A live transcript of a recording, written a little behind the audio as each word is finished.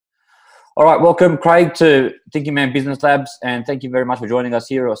All right, welcome, Craig, to Thinking Man Business Labs, and thank you very much for joining us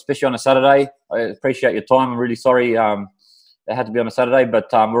here, especially on a Saturday. I appreciate your time. I'm really sorry it had to be on a Saturday, but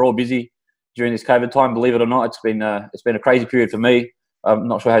we're all busy during this COVID time. Believe it or not, it's been a crazy period for me. I'm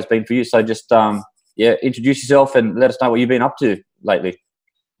not sure how it's been for you. So just introduce yourself and let us know what you've been up to lately.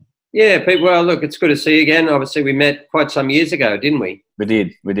 Yeah, Pete. Well, look, it's good to see you again. Obviously, we met quite some years ago, didn't we? We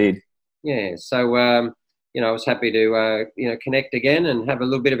did. Yeah. So I was happy to connect again and have a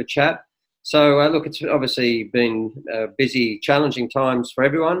little bit of a chat. So, look, it's obviously been busy, challenging times for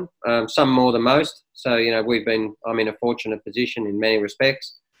everyone, some more than most. So, I'm in a fortunate position in many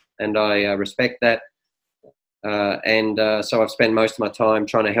respects, and I respect that. So I've spent most of my time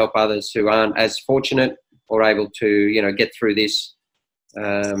trying to help others who aren't as fortunate or able to, get through this,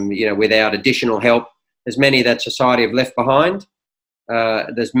 without additional help. There's many that society have left behind.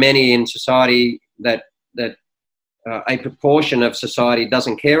 There's many in society that a proportion of society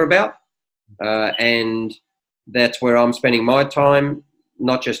doesn't care about. And that's where I'm spending my time,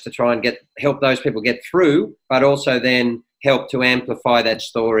 not just to try and help those people get through, but also then help to amplify that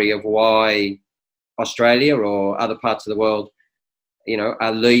story of why Australia or other parts of the world,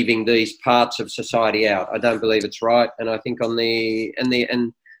 are leaving these parts of society out. I don't believe it's right. And I think the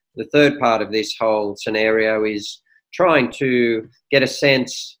third part of this whole scenario is trying to get a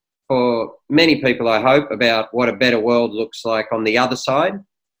sense for many people, I hope, about what a better world looks like on the other side,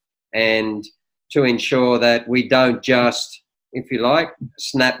 and to ensure that we don't just, if you like,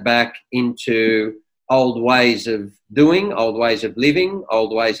 snap back into old ways of doing, old ways of living,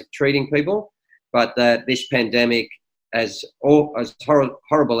 old ways of treating people, but that this pandemic, as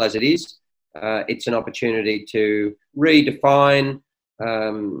horrible as it is, it's an opportunity to redefine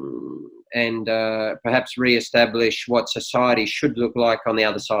and perhaps re-establish what society should look like on the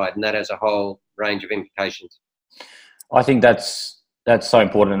other side, and that has a whole range of implications. I think that's so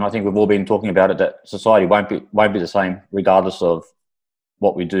important, and I think we've all been talking about it, that society won't be the same regardless of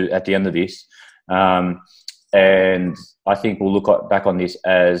what we do at the end of this. And I think we'll look back on this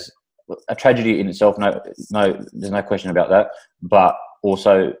as a tragedy in itself. No, there's no question about that. But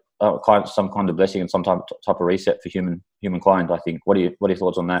also some kind of blessing and some type of reset for humankind. I think. What are your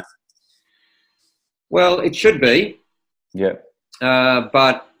thoughts on that? Well, it should be. Yeah.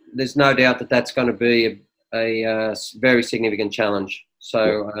 But there's no doubt that that's going to be a very significant challenge.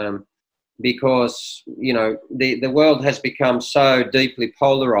 So, because the world has become so deeply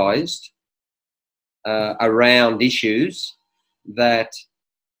polarized around issues that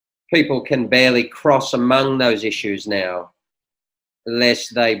people can barely cross among those issues now,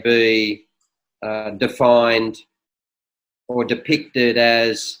 lest they be defined or depicted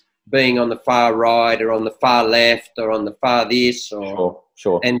as being on the far right or on the far left or on the far this. Or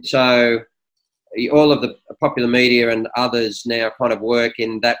Sure. And so all of the popular media and others now kind of work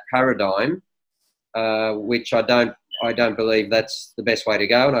in that paradigm, which I don't believe that's the best way to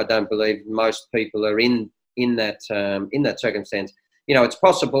go, and I don't believe most people are in that circumstance. It's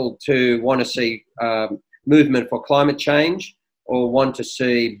possible to want to see movement for climate change or want to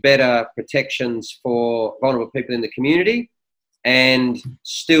see better protections for vulnerable people in the community, and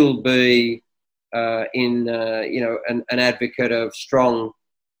still be an advocate of strong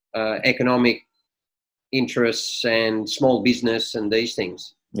economic interests and small business and these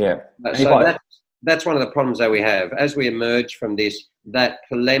things. Yeah. So that's one of the problems that we have. As we emerge from this, that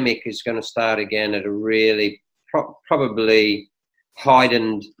polemic is going to start again at a really probably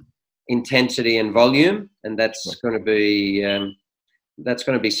heightened intensity and volume, and that's going to be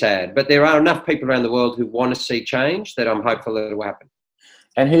sad. But there are enough people around the world who want to see change that I'm hopeful that it will happen.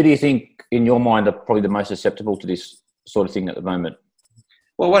 And who do you think, in your mind, are probably the most susceptible to this sort of thing at the moment?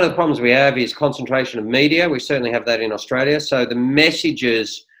 Well, one of the problems we have is concentration of media. We certainly have that in Australia. So the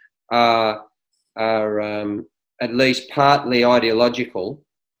messages are at least partly ideological,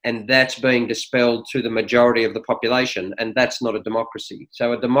 and that's being dispelled to the majority of the population, and that's not a democracy.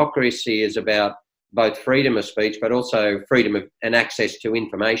 So a democracy is about both freedom of speech, but also freedom of and access to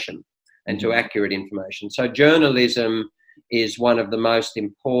information and to accurate information. So journalism is one of the most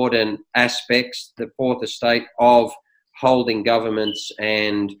important aspects, the fourth estate, of holding governments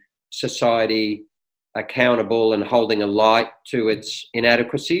and society accountable and holding a light to its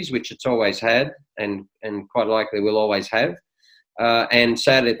inadequacies, which it's always had and quite likely will always have. And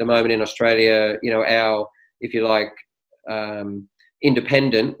sadly, at the moment in Australia, our, if you like,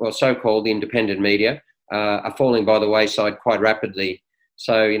 independent, well, so-called independent media are falling by the wayside quite rapidly.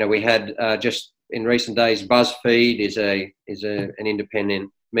 So, we had just in recent days, BuzzFeed is an independent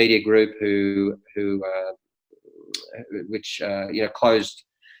media group which closed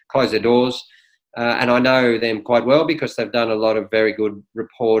their doors. and I know them quite well because they've done a lot of very good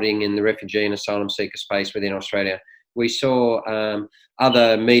reporting in the refugee and asylum seeker space within Australia. We saw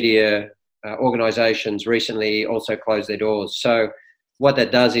other media organisations recently also close their doors. So what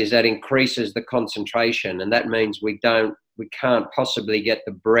that does is that increases the concentration, and that means we can't possibly get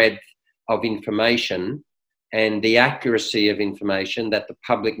the breadth of information and the accuracy of information that the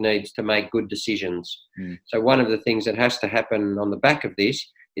public needs to make good decisions. So one of the things that has to happen on the back of this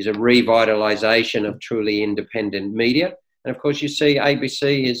is a revitalisation of truly independent media. And of course, you see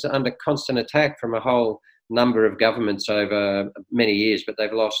ABC is under constant attack from a whole number of governments over many years, but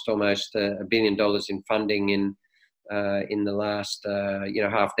they've lost almost $1 billion in funding in the last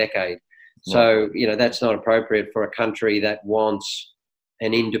half decade. So that's not appropriate for a country that wants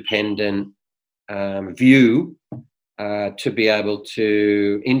an independent view to be able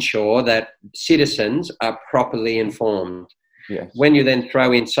to ensure that citizens are properly informed. Yes. When you then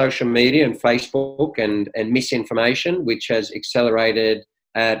throw in social media and Facebook and misinformation, which has accelerated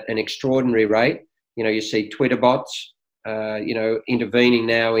at an extraordinary rate, you see Twitter bots, intervening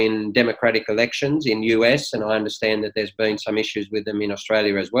now in democratic elections in US, and I understand that there's been some issues with them in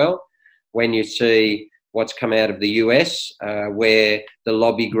Australia as well. When you see what's come out of the US, where the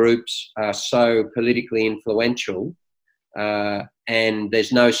lobby groups are so politically influential, and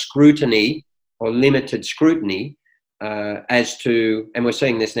there's no scrutiny or limited scrutiny as to, and we're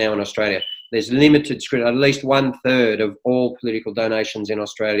seeing this now in Australia, there's limited scrutiny. At least 1/3 of all political donations in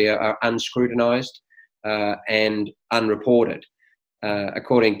Australia are unscrutinised and unreported.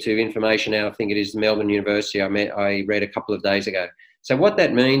 According to information now, I think it is Melbourne University, I read a couple of days ago. So what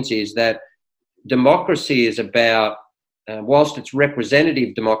that means is that democracy is about, whilst it's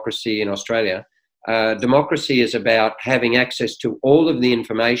representative democracy in Australia, democracy is about having access to all of the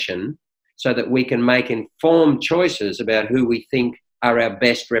information so that we can make informed choices about who we think are our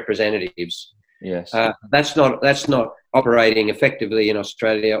best representatives. Yes. That's not operating effectively in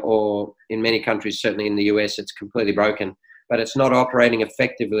Australia, or in many countries, certainly in the US, it's completely broken. But it's not operating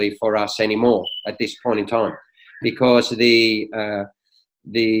effectively for us anymore at this point in time, because the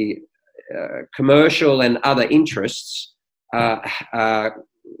commercial and other interests have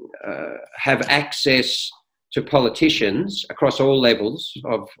access to politicians across all levels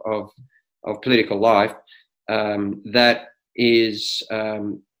of political life,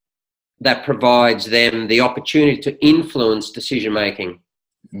 that provides them the opportunity to influence decision making,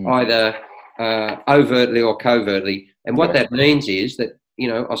 either overtly or covertly. And what that means is that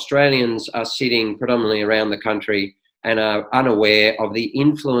Australians are sitting predominantly around the country and are unaware of the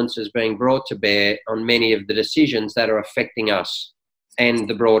influences being brought to bear on many of the decisions that are affecting us and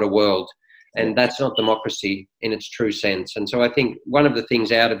the broader world. And that's not democracy in its true sense. And so I think one of the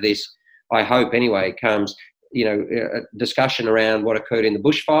things out of this, I hope anyway, comes, a discussion around what occurred in the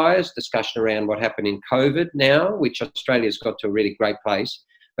bushfires, discussion around what happened in COVID now, which Australia's got to a really great place.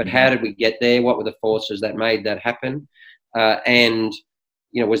 But how did we get there? What were the forces that made that happen? And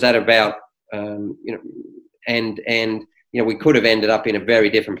was that about, we could have ended up in a very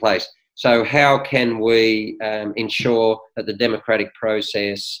different place. So how can we ensure that the democratic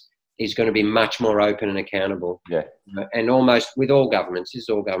process is going to be much more open and accountable? Yeah. And almost with all governments,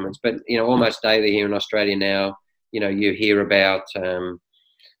 but almost daily here in Australia now, you hear about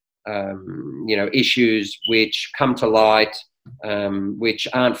issues which come to light, which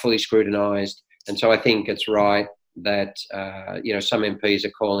aren't fully scrutinised. And so I think it's right that some MPs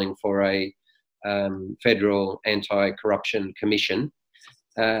are calling for a federal anti-corruption commission,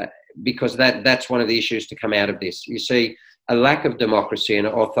 because that's one of the issues to come out of this. You see, a lack of democracy and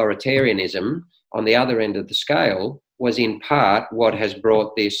authoritarianism on the other end of the scale was in part what has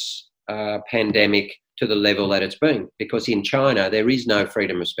brought this pandemic to the level that it's been, because in China there is no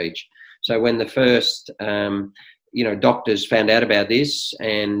freedom of speech. So when the first doctors found out about this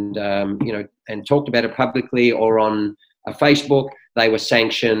and talked about it publicly or on Facebook, they were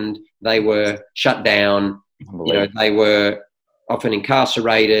sanctioned, they were shut down, they were often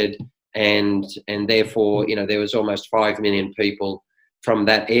incarcerated, and therefore there was almost 5 million people from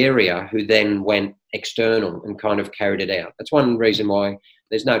that area who then went external and kind of carried it out. That's one reason why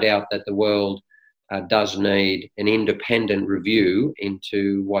there's no doubt that the world does need an independent review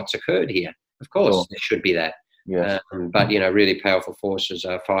into what's occurred here. Of course, there should be that. Yes. But really powerful forces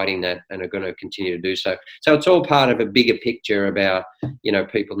are fighting that and are going to continue to do so. So it's all part of a bigger picture about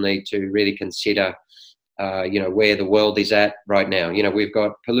people need to really consider where the world is at right now. We've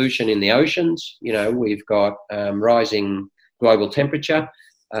got pollution in the oceans. We've got rising global temperature.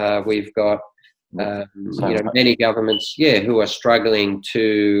 We've got many governments who are struggling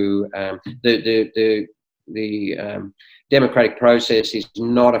to the democratic process is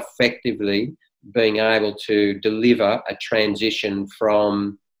not effectively being able to deliver a transition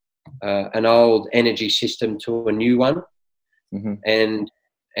from an old energy system to a new one. Mm-hmm.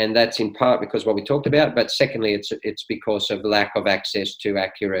 And that's in part because what we talked about, but secondly, it's because of lack of access to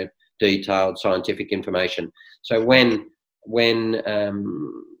accurate, detailed scientific information. So when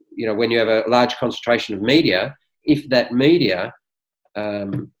you have a large concentration of media, if that media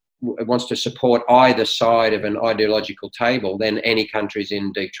wants to support either side of an ideological table, then any country's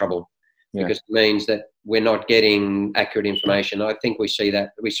in deep trouble. Yeah. Because it means that we're not getting accurate information. I think we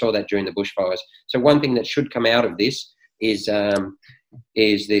saw that during the bushfires. So one thing that should come out of this is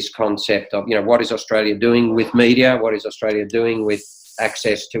this concept of, what is Australia doing with media? What is Australia doing with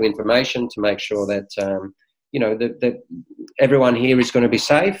access to information to make sure that, that everyone here is going to be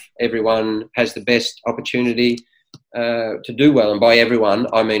safe. Everyone has the best opportunity to do well. And by everyone,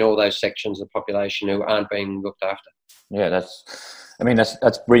 I mean all those sections of the population who aren't being looked after. Yeah,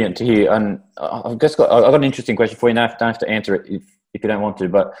 that's brilliant to hear. And I've got an interesting question for you. Don't have to answer it if you don't want to,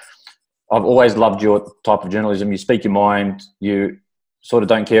 but I've always loved your type of journalism. You speak your mind. You sort of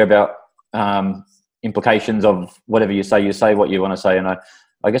don't care about implications of whatever you say. You say what you want to say. And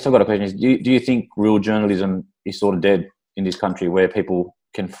I guess I've got a question. Do you think real journalism is sort of dead in this country, where people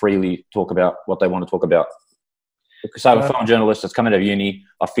can freely talk about what they want to talk about? Because I'm a film journalist that's come out of uni.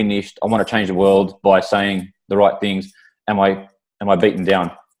 I finished. I want to change the world by saying the right things. Am I beaten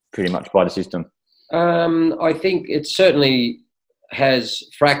down pretty much by the system? I think it certainly has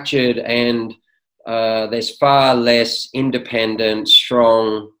fractured, and there's far less independent,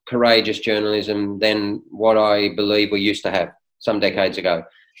 strong, courageous journalism than what I believe we used to have some decades ago.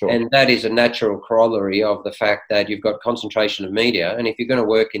 Sure. And that is a natural corollary of the fact that you've got concentration of media. And if you're going to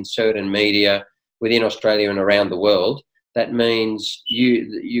work in certain media within Australia and around the world, that means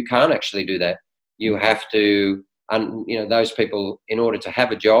you can't actually do that. You have to, those people, in order to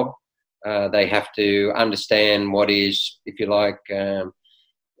have a job, they have to understand what is, if you like,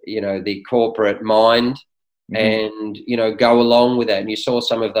 the corporate mind, and, go along with that. And you saw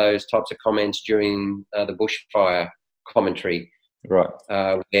some of those types of comments during the bushfire commentary. Right.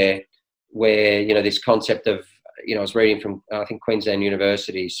 Where this concept of, I was reading from, I think, Queensland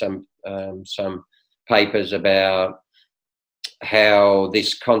University, some papers about how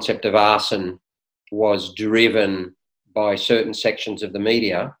this concept of arson was driven by certain sections of the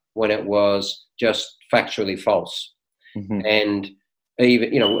media when it was just factually false. Mm-hmm. And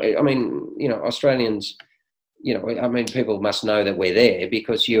even, Australians, people must know that we're there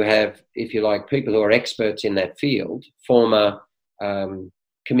because you have, if you like, people who are experts in that field, former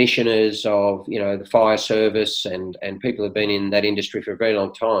commissioners of, the fire service and people who've been in that industry for a very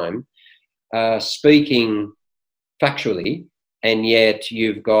long time, speaking factually, and yet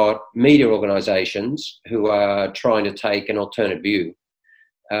you've got media organisations who are trying to take an alternate view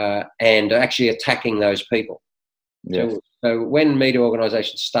and actually attacking those people. Yes. So when media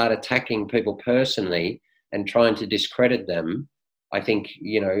organisations start attacking people personally and trying to discredit them, I think,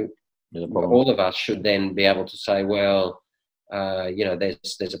 all of us should then be able to say, well,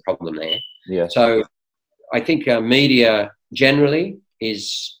 there's a problem there. Yeah. So I think media generally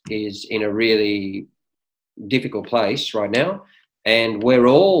is in a really difficult place right now. And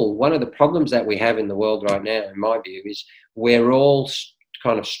one of the problems that we have in the world right now, in my view, is we're all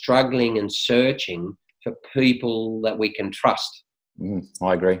kind of struggling and searching for people that we can trust.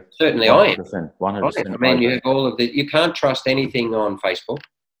 I agree. Certainly 100%, I am. 100%. I mean, you have all of you can't trust anything on Facebook.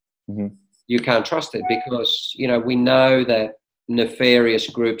 Mm-hmm. You can't trust it because, we know that nefarious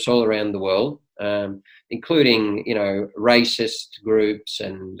groups all around the world, including, racist groups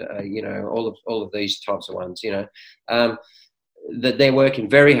and, all of these types of ones, that they're working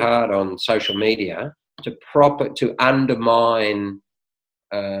very hard on social media to undermine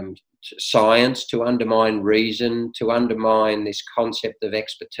science, to undermine reason, to undermine this concept of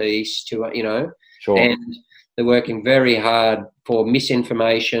expertise, Sure. And they're working very hard for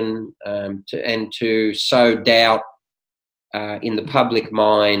misinformation and to sow doubt in the public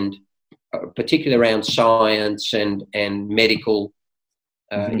mind, particularly around science and medical,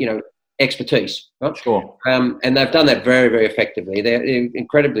 expertise. Right? Sure. And they've done that very, very effectively. They're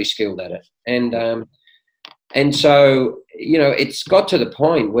incredibly skilled at it. And so, it's got to the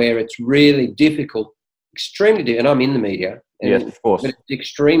point where it's really difficult, and I'm in the media. Yes, of course. But it's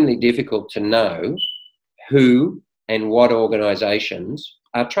extremely difficult to know who and what organisations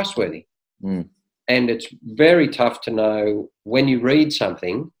are trustworthy. Mm. And it's very tough to know when you read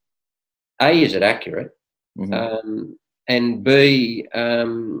something, A, is it accurate? Mm-hmm. And B,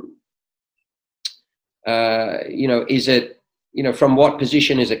 is it, from what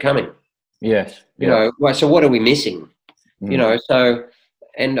position is it coming? Yes. So what are we missing? Mm. So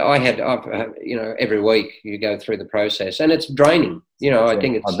every week you go through the process, and it's draining. I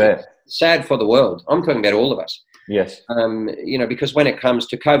think it's sad for the world. I'm talking about all of us. Yes. Because when it comes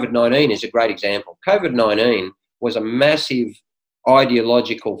to COVID-19 is a great example. COVID-19 was a massive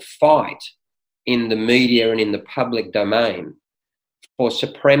ideological fight in the media and in the public domain for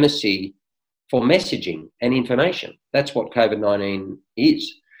supremacy for messaging and information. That's what COVID-19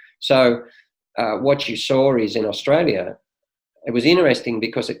 is. So what you saw is in Australia, it was interesting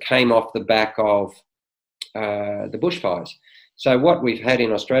because it came off the back of the bushfires. So what we've had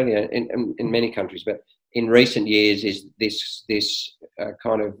in Australia, in many countries, but in recent years, is this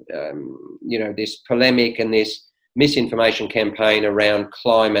kind of this polemic and this misinformation campaign around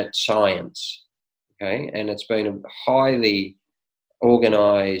climate science. Okay, and it's been a highly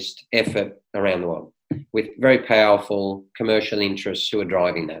organised effort around the world with very powerful commercial interests who are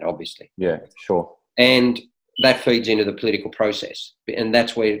driving that, obviously. Yeah, sure. And that feeds into the political process, and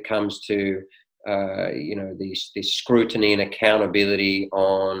that's where it comes to this scrutiny and accountability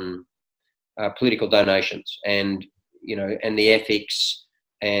on political donations, and and the ethics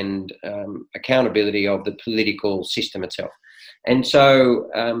and accountability of the political system itself. And so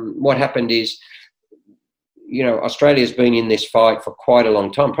what happened is, Australia's been in this fight for quite a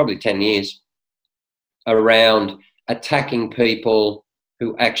long time, probably 10 years, around attacking people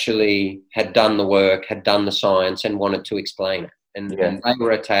who actually had done the work, had done the science, and wanted to explain it. And they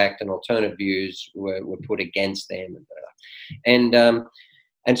were attacked, and alternate views were put against them.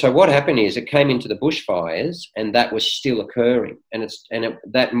 And so what happened is it came into the bushfires, and that was still occurring.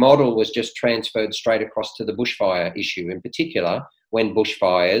 That model was just transferred straight across to the bushfire issue, in particular, when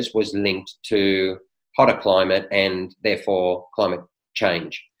bushfires was linked to hotter climate and therefore climate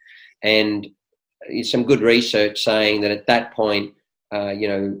change. And some good research saying that at that point,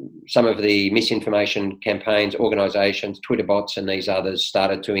 some of the misinformation campaigns, organisations, Twitter bots and these others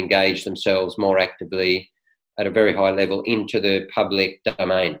started to engage themselves more actively at a very high level into the public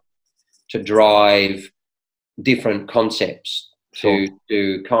domain to drive different concepts, to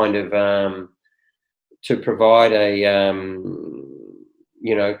kind of to provide a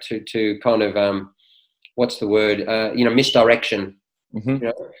to kind of what's the word misdirection. Mm-hmm.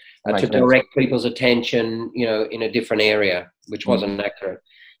 To direct people's attention, in a different area, which wasn't accurate.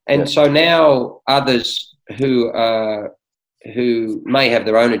 And so now others who may have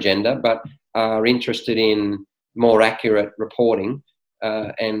their own agenda, but are interested in more accurate reporting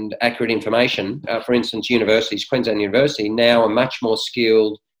and accurate information. For instance, universities, Queensland University, now are much more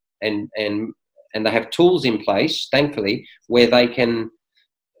skilled, and they have tools in place, thankfully, where they can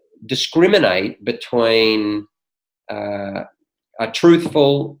discriminate between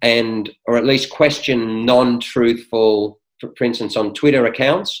truthful or at least question non-truthful, for instance, on Twitter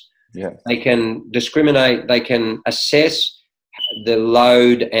accounts. Yeah. They can discriminate, they can assess the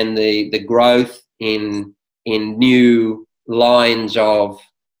load and the growth in new lines of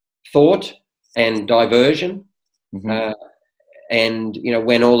thought and diversion. Mm-hmm. And,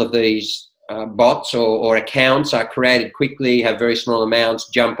 when all of these bots or accounts are created quickly, have very small amounts,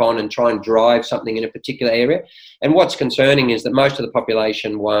 jump on and try and drive something in a particular area. And what's concerning is that most of the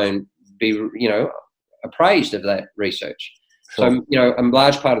population won't be, appraised of that research. Sure. So, a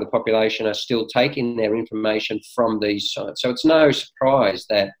large part of the population are still taking their information from these sites. So it's no surprise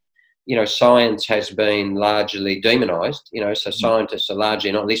that, science has been largely demonized, so scientists are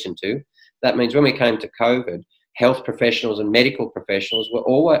largely not listened to. That means when we came to COVID, health professionals and medical professionals were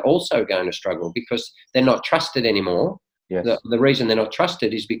also going to struggle because they're not trusted anymore. Yes. The reason they're not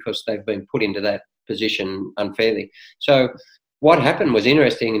trusted is because they've been put into that position unfairly. So what happened was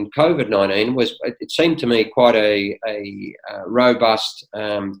interesting in COVID-19 was, it seemed to me, quite a robust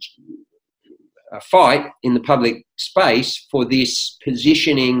fight in the public space for this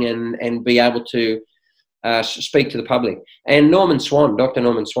positioning and be able to speak to the public. And Dr.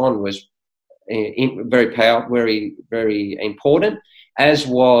 Norman Swan was very powerful, very, very important, as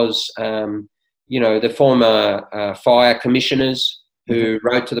was, the former fire commissioners who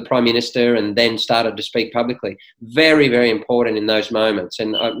wrote to the Prime Minister and then started to speak publicly. Very, very important in those moments.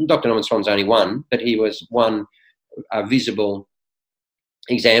 And Dr. Norman Swan's only one, but he was one visible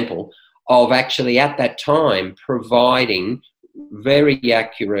example of actually at that time providing very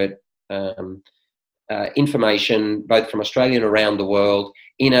accurate information, both from Australia and around the world,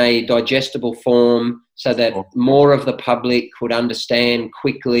 in a digestible form, so that more of the public could understand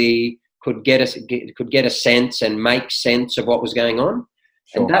quickly, could get a sense and make sense of what was going on.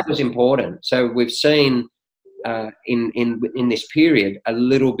 Sure. And that was important. So we've seen in this period a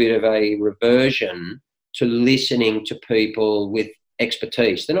little bit of a reversion to listening to people with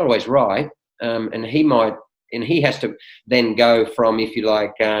expertise. They're not always right, and he might and he has to then go from, if you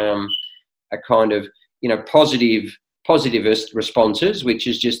like, a kind of, positivist responses, which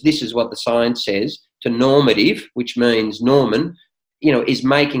is just, this is what the science says, to normative, which means Norman, is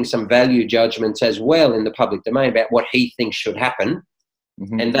making some value judgments as well in the public domain about what he thinks should happen.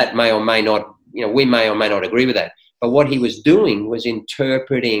 Mm-hmm. And that may or may not, we may or may not agree with that. But what he was doing was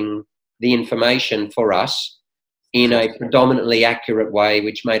interpreting the information for us in a predominantly accurate way,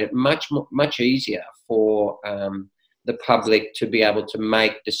 which made it much easier for the public to be able to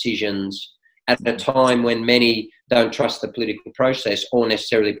make decisions at a time when many don't trust the political process or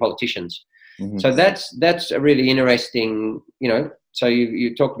necessarily politicians. Mm-hmm. So that's a really interesting, so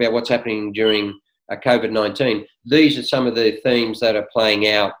you talk about what's happening during COVID-19. These are some of the themes that are playing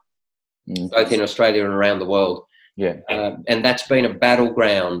out both in Australia and around the world. Yeah. And that's been a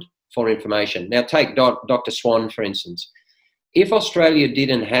battleground for information. Now, take Dr. Swan, for instance. If Australia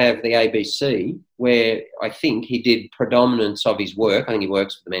didn't have the ABC, where I think he did predominance of his work, I think he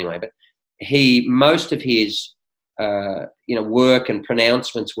works for them anyway, but most of his work and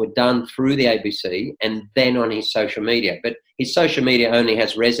pronouncements were done through the ABC and then on his social media. But his social media only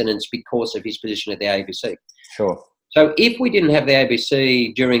has resonance because of his position at the ABC. Sure. So if we didn't have the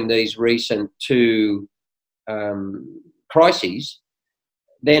ABC during these recent two crises,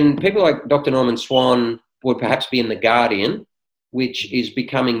 then people like Dr. Norman Swan would perhaps be in The Guardian, which is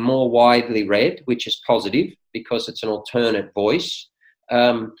becoming more widely read, which is positive because it's an alternate voice.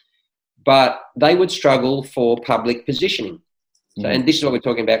 But they would struggle for public positioning. So, and this is what we're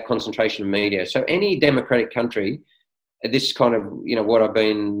talking about, concentration of media. So any democratic country, this is kind of, what I've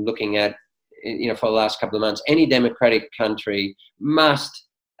been looking at, for the last couple of months, any democratic country must,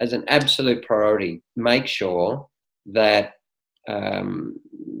 as an absolute priority, make sure that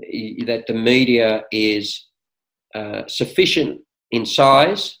that the media is sufficient in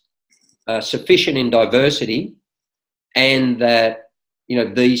size, sufficient in diversity, and that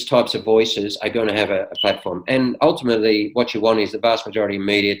these types of voices are going to have a platform. And ultimately, what you want is the vast majority of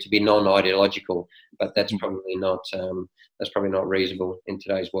media to be non-ideological, but that's probably not reasonable in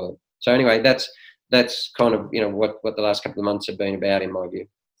today's world. So anyway, that's kind of what the last couple of months have been about, in my view.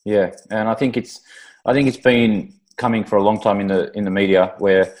 Yeah, and I think it's been coming for a long time in the media,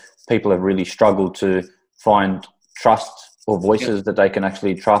 where people have really struggled to find trust or voices that they can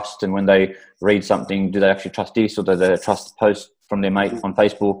actually trust. And when they read something, do they actually trust this, or do they trust the post from their mate on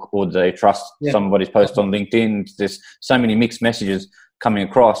Facebook, or do they trust somebody's post on LinkedIn? There's so many mixed messages coming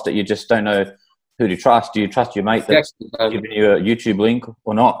across that you just don't know who to trust. Do you trust your mate that's giving you a YouTube link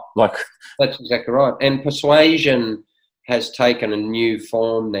or not? That's exactly right. And persuasion has taken a new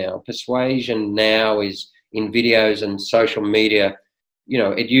form now. Persuasion now is in videos and social media.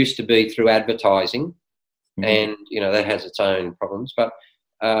 It used to be through advertising, and that has its own problems. But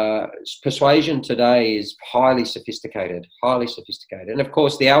persuasion today is highly sophisticated. And of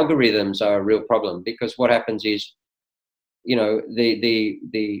course, the algorithms are a real problem, because what happens is,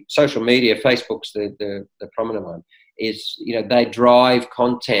 the social media, Facebook's the prominent one, is, they drive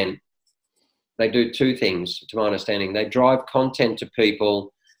content. They do two things, to my understanding. They drive content to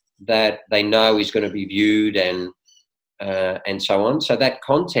people that they know is going to be viewed and so on. So that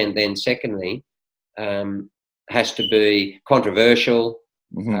content then, secondly, has to be controversial.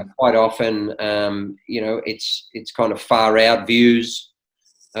 Quite often, it's kind of far out views,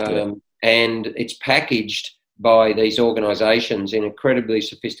 and it's packaged by these organisations in an incredibly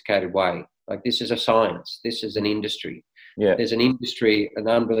sophisticated way. Like, this is a science. This is an industry. Yeah. There's an industry, an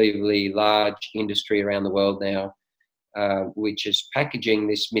unbelievably large industry around the world now, which is packaging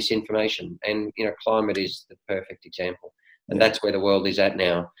this misinformation. And, climate is the perfect example. And that's where the world is at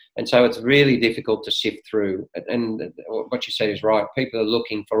now. And so it's really difficult to sift through. And what you said is right. People are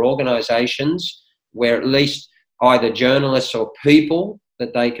looking for organisations where at least either journalists or people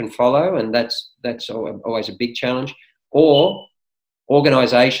that they can follow, and that's always a big challenge, or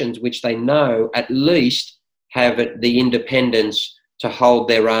organisations which they know at least have the independence to hold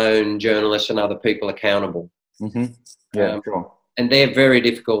their own journalists and other people accountable. Yeah, sure. And they're very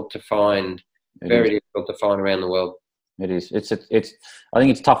difficult to find. Difficult to find around the world. It is. It's. I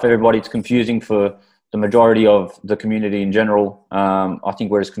think it's tough for everybody. It's confusing for the majority of the community in general. I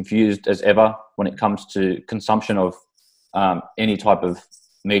think we're as confused as ever when it comes to consumption of any type of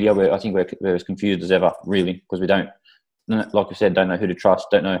media. I think we're as confused as ever, really, because we don't, like we said, don't know who to trust,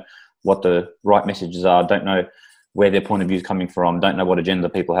 don't know what the right messages are, don't know where their point of view is coming from, don't know what agenda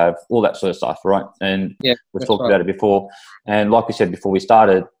people have, all that sort of stuff, right? And we've talked about it before. And like we said before we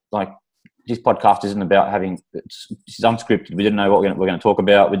started, this podcast isn't about this is unscripted. We didn't know what we're going to talk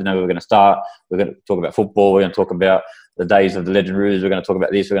about. We didn't know where we were going to start. We're going to talk about football. We're going to talk about the days of the Legend Roos. We're going to talk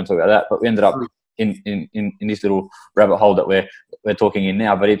about this. We're going to talk about that. But we ended up in this little rabbit hole that we're talking in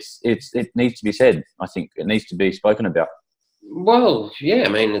now. But it needs to be said. I think it needs to be spoken about. Well, yeah, I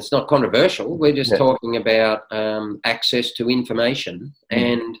mean, it's not controversial. We're just talking about access to information.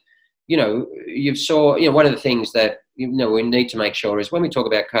 And, one of the things that, we need to make sure is when we talk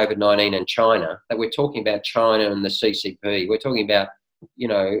about COVID-19 and China, that we're talking about China and the CCP. We're talking about,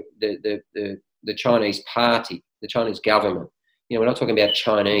 the Chinese party, the Chinese government. We're not talking about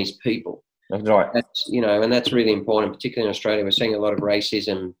Chinese people. That's right. And that's really important, particularly in Australia. We're seeing a lot of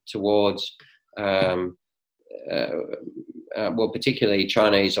racism towards, particularly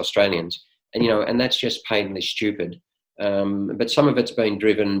Chinese Australians, and that's just patently stupid. But some of it's been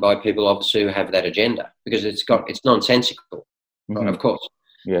driven by people obviously who have that agenda because it's nonsensical, of course.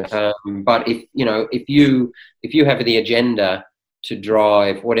 Yes. But if you have the agenda to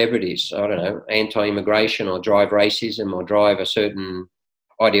drive whatever it is, I don't know, anti-immigration or drive racism or drive a certain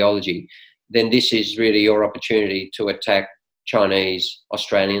ideology, then this is really your opportunity to attack Chinese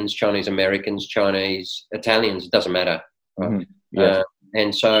Australians, Chinese Americans, Chinese Italians. It doesn't matter. Right? Yes.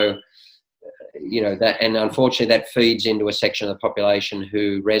 And so, that, and unfortunately that feeds into a section of the population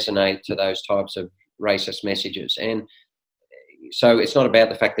who resonate to those types of racist messages. And so it's not about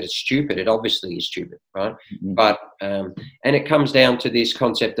the fact that it's stupid. It obviously is stupid, right? Mm-hmm. But, and it comes down to this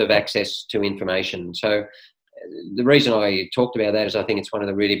concept of access to information. So the reason I talked about that is I think it's one of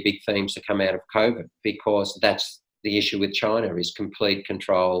the really big themes to come out of COVID, because that's the issue with China is complete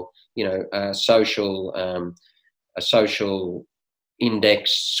control, a social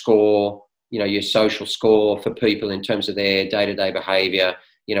index score, your social score for people in terms of their day-to-day behaviour,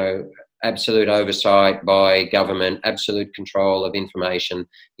 absolute oversight by government, absolute control of information,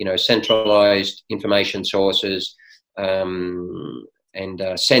 centralised information sources, and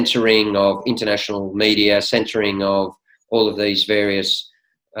censoring of international media, censoring of all of these various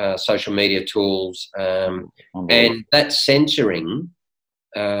social media tools. And that censoring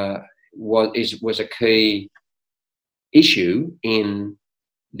was a key issue in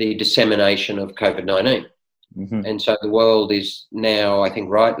the dissemination of COVID-19. Mm-hmm. And so the world is now, I think,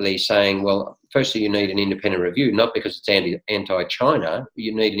 rightly saying, well, firstly, you need an independent review, not because it's anti-China.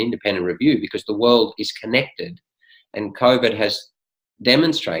 You need an independent review because the world is connected. And COVID has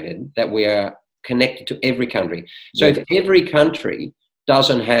demonstrated that we are connected to every country. So if every country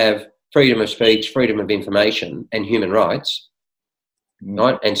doesn't have freedom of speech, freedom of information, and human rights,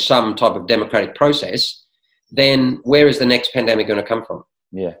 right, and some type of democratic process, then where is the next pandemic going to come from?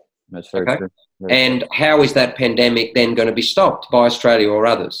 Yeah, that's very true. And how is that pandemic then going to be stopped by Australia or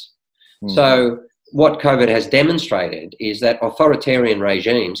others? So what COVID has demonstrated is that authoritarian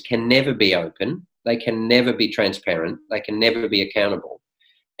regimes can never be open, they can never be transparent, they can never be accountable.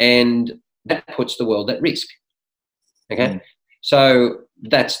 And that puts the world at risk. Okay? So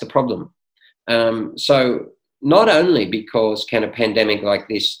that's the problem. So not only because can a pandemic like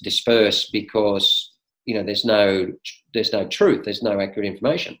this disperse because there's no truth, there's no accurate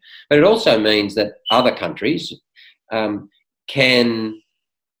information, but it also means that other countries can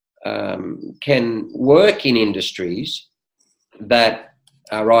work in industries that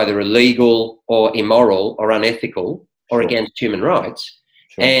are either illegal or immoral or unethical or against human rights,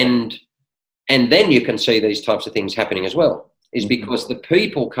 and then you can see these types of things happening as well. Is because the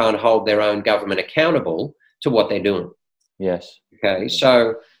people can't hold their own government accountable to what they're doing. Yes. Okay.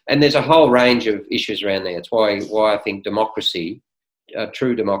 So, and there's a whole range of issues around there. It's why I think democracy,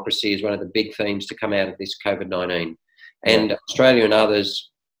 true democracy, is one of the big themes to come out of this COVID-19. And Australia and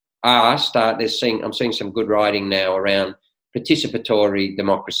others I'm seeing some good writing now around participatory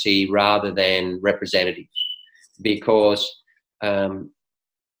democracy rather than representative, because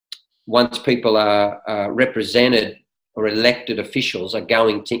once people are represented or elected officials are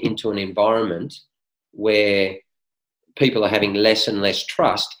going into an environment where people are having less and less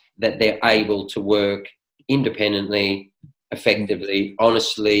trust that they're able to work independently, effectively,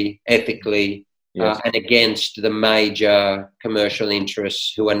 honestly, ethically, and against the major commercial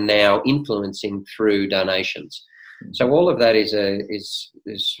interests who are now influencing through donations. So all of that is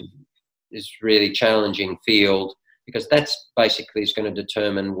really challenging field, because that's basically is going to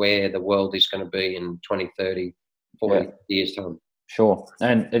determine where the world is going to be in 20, 30, 40 years' time. Sure.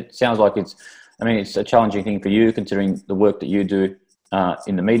 And it sounds like it's a challenging thing for you, considering the work that you do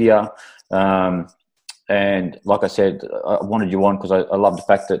in the media. And like I said, I wanted you on because I love the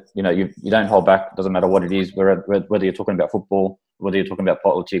fact that, you don't hold back. It doesn't matter what it is, whether you're talking about football, whether you're talking about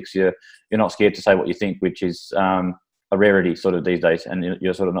politics, you're not scared to say what you think, which is a rarity sort of these days. And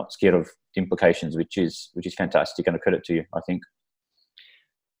you're sort of not scared of the implications, which is fantastic and a credit to you, I think.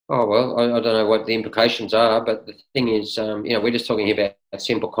 Oh, well, I don't know what the implications are, but the thing is, we're just talking about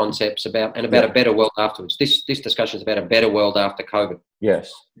simple concepts about a better world afterwards. This discussion is about a better world after COVID.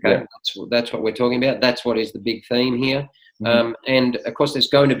 Yes. Okay, yeah. that's what we're talking about. That's what is the big theme here. Mm-hmm. And of course, there's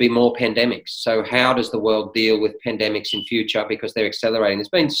going to be more pandemics. So how does the world deal with pandemics in future? Because they're accelerating. There's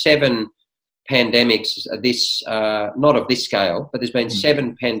been 7 pandemics, not of this scale, but there's been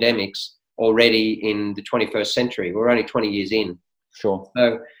 7 pandemics already in the 21st century. We're only 20 years in. Sure.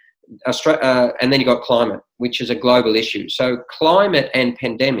 So, and then you've got climate, which is a global issue. So climate and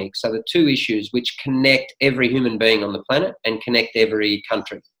pandemics are the 2 issues which connect every human being on the planet and connect every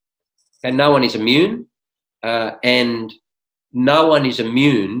country. And no one is immune, and no one is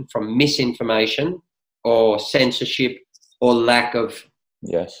immune from misinformation or censorship or lack of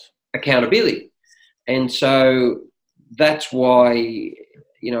accountability. And so that's why,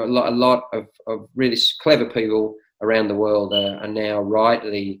 a lot of really clever people around the world are now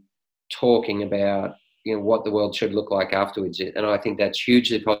rightly talking about, what the world should look like afterwards. And I think that's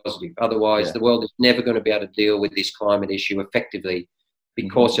hugely positive. Otherwise, the world is never going to be able to deal with this climate issue effectively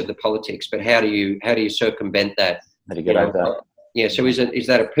because of the politics. But how do you circumvent that? How do you get over that? Yeah. So is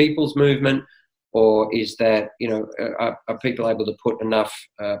that a people's movement, or is that, are people able to put enough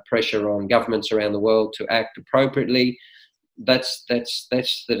pressure on governments around the world to act appropriately? That's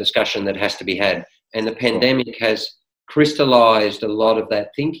the discussion that has to be had. And the pandemic has crystallized a lot of that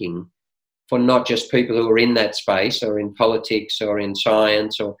thinking for not just people who are in that space or in politics or in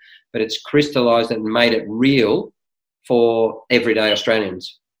science, but it's crystallized and made it real for everyday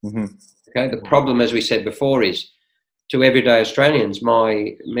Australians. Mm-hmm. Okay. The problem, as we said before, is to everyday Australians,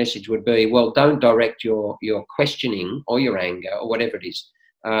 my message would be, well, don't direct your questioning or your anger or whatever it is.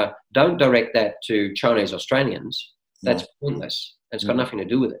 Don't direct that to Chinese Australians. That's pointless. It's got nothing to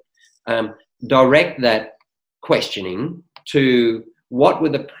do with it. Direct that questioning to what were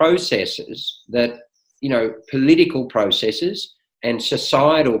the processes that, political processes and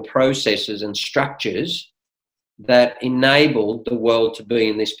societal processes and structures that enabled the world to be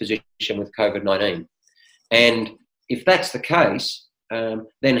in this position with COVID-19. And if that's the case,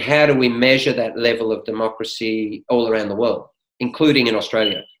 then how do we measure that level of democracy all around the world, including in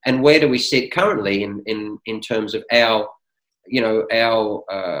Australia? And where do we sit currently in terms of our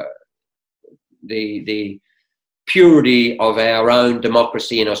the purity of our own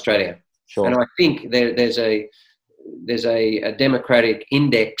democracy in Australia? Sure. And I think there's a democratic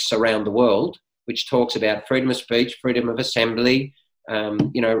index around the world which talks about freedom of speech, freedom of assembly,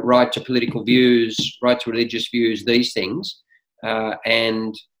 right to political views, right to religious views, these things.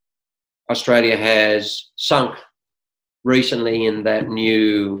 And Australia has sunk recently in that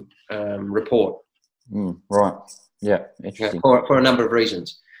new report. Right. Yeah. Interesting. For a number of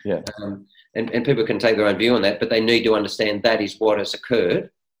reasons. Yeah. And people can take their own view on that, but they need to understand that is what has occurred.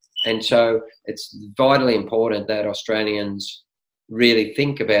 And so it's vitally important that Australians really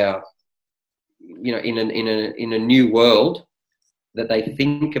think about, in a new world, that they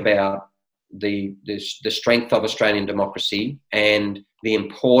think about the strength of Australian democracy and the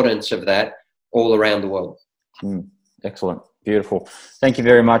importance of that all around the world. Excellent. Beautiful. Thank you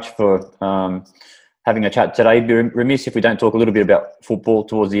very much for having a chat today. Be remiss if we don't talk a little bit about football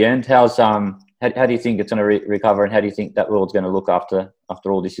towards the end. How do you think it's going to recover, and how do you think that world's going to look after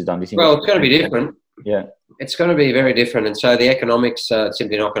all this is done? It's going to be different. Yeah. It's going to be very different. And so the economics are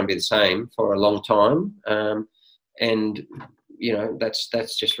simply not going to be the same for a long time. And,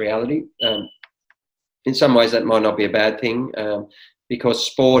 that's just reality. In some ways that might not be a bad thing, because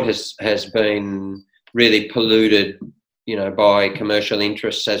sport has been really polluted, by commercial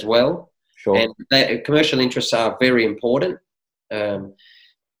interests as well. Sure. And commercial interests are very important,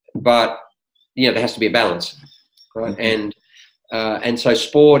 but there has to be a balance, right? Mm-hmm. And so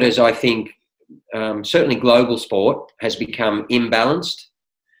sport, as I think, certainly global sport, has become imbalanced,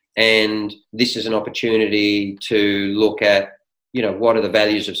 and this is an opportunity to look at, what are the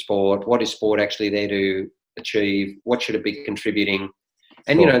values of sport? What is sport actually there to achieve? What should it be contributing?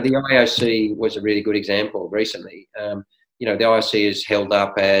 And the IOC was a really good example recently. The IOC is held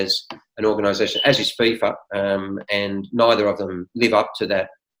up as an organisation, as is FIFA, and neither of them live up to that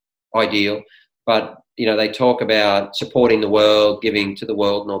ideal. But they talk about supporting the world, giving to the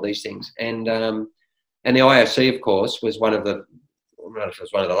world, and all these things. And the IOC, of course, was I don't know if it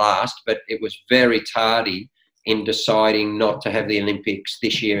was one of the last, but it was very tardy in deciding not to have the Olympics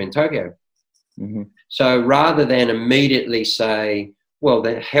this year in Tokyo. Mm-hmm. So rather than immediately say, well,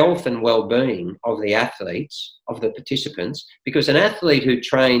 the health and well-being of the athletes, of the participants, because an athlete who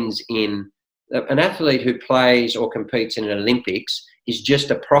plays or competes in an Olympics is just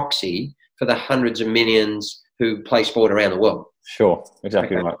a proxy for the hundreds of millions who play sport around the world. Sure,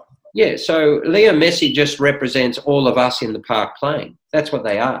 exactly right. Yeah, so Leo Messi just represents all of us in the park playing. That's what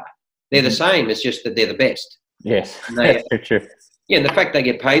they are. They're the same. It's just that they're the best. Yes, And they, that's true. yeah, and the fact they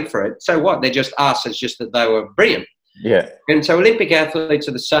get paid for it, so what? They're just us. It's just that they were brilliant. Yeah. And so Olympic athletes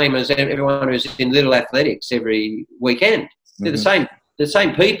are the same as everyone who's in little athletics every weekend. They're the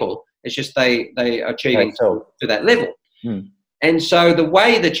same people. It's just they are achieving to that level. And so the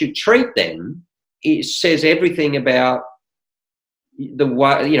way that you treat them says everything about the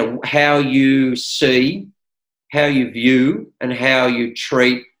way, you know, how you see, how you view, and how you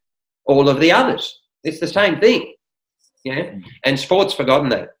treat all of the others. It's the same thing, yeah. And sport's forgotten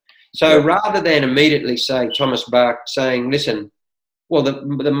that. So rather than immediately say Thomas Bach saying, "Listen, well,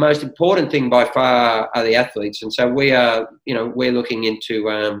 the most important thing by far are the athletes," and so we are, you know, we're looking into,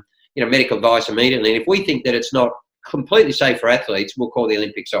 you know, medical advice immediately. And if we think that it's not completely safe for athletes, we'll call the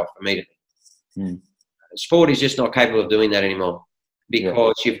Olympics off immediately. Sport is just not capable of doing that anymore.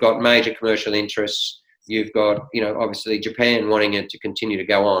 Because you've got major commercial interests, you've got, you know, obviously Japan wanting it to continue to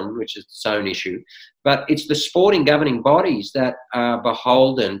go on, which is its own issue. But it's the sporting governing bodies that are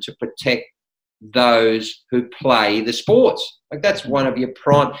beholden to protect those who play the sports. Like that's one of your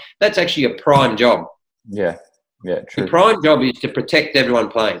prime. That's actually your prime job. Yeah, true. Your prime job is to protect everyone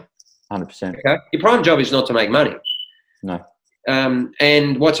playing. 100%. Okay. Your prime job is not to make money. No.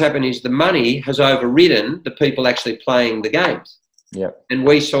 And what's happened is the money has overridden the people actually playing the games. Yeah. And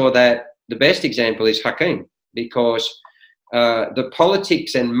we saw that the best example is Hakeem, because the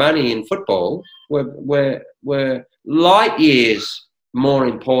politics and money in football were light years more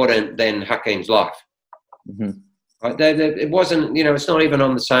important than Hakeem's life. Right? It wasn't, you know, it's not even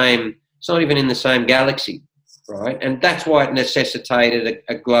on the same, it's not even in the same galaxy, right? And that's why it necessitated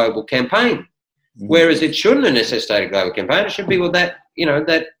a global campaign. Whereas it shouldn't have necessitated a global campaign. It should be, well, that, you know,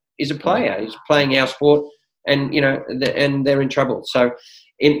 that is a player. He's playing our sport. And, you know, and they're in trouble. So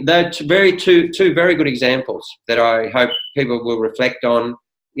they're two very good examples that I hope people will reflect on,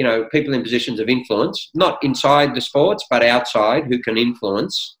 you know, people in positions of influence, not inside the sports, but outside, who can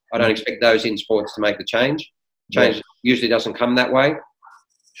influence. I don't expect those in sports to make the change. Change usually doesn't come that way.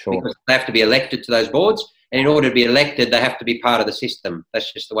 Sure. Because they have to be elected to those boards. And in order to be elected, they have to be part of the system.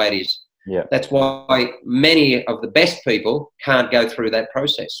 That's just the way it is. Yeah. That's why many of the best people can't go through that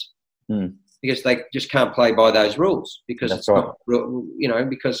process. Because they just can't play by those rules, because it's not, you know,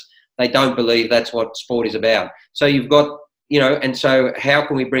 because they don't believe that's what sport is about. So you've got, you know, and so how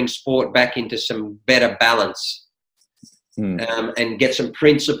can we bring sport back into some better balance and get some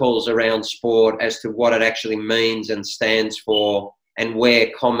principles around sport as to what it actually means and stands for, and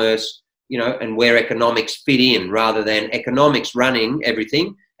where commerce, you know, and where economics fit in, rather than economics running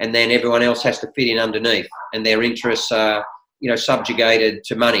everything and then everyone else has to fit in underneath and their interests are, you know, subjugated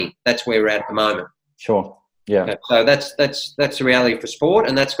to money. That's where we're at the moment. Sure. Yeah. Okay. So that's the reality for sport,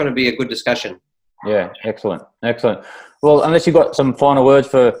 and that's going to be a good discussion. Yeah. Excellent. Well, unless you've got some final words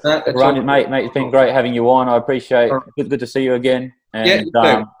for Ryan, mate, it's been great having you on. I appreciate it. Good to see you again. And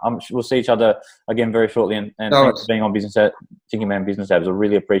we'll see each other again very shortly. And thanks for being on Thinking Man Business Labs. I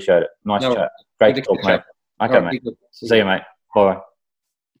really appreciate it. Nice chat. Great to talk, mate. Okay, mate. See you, mate. Bye.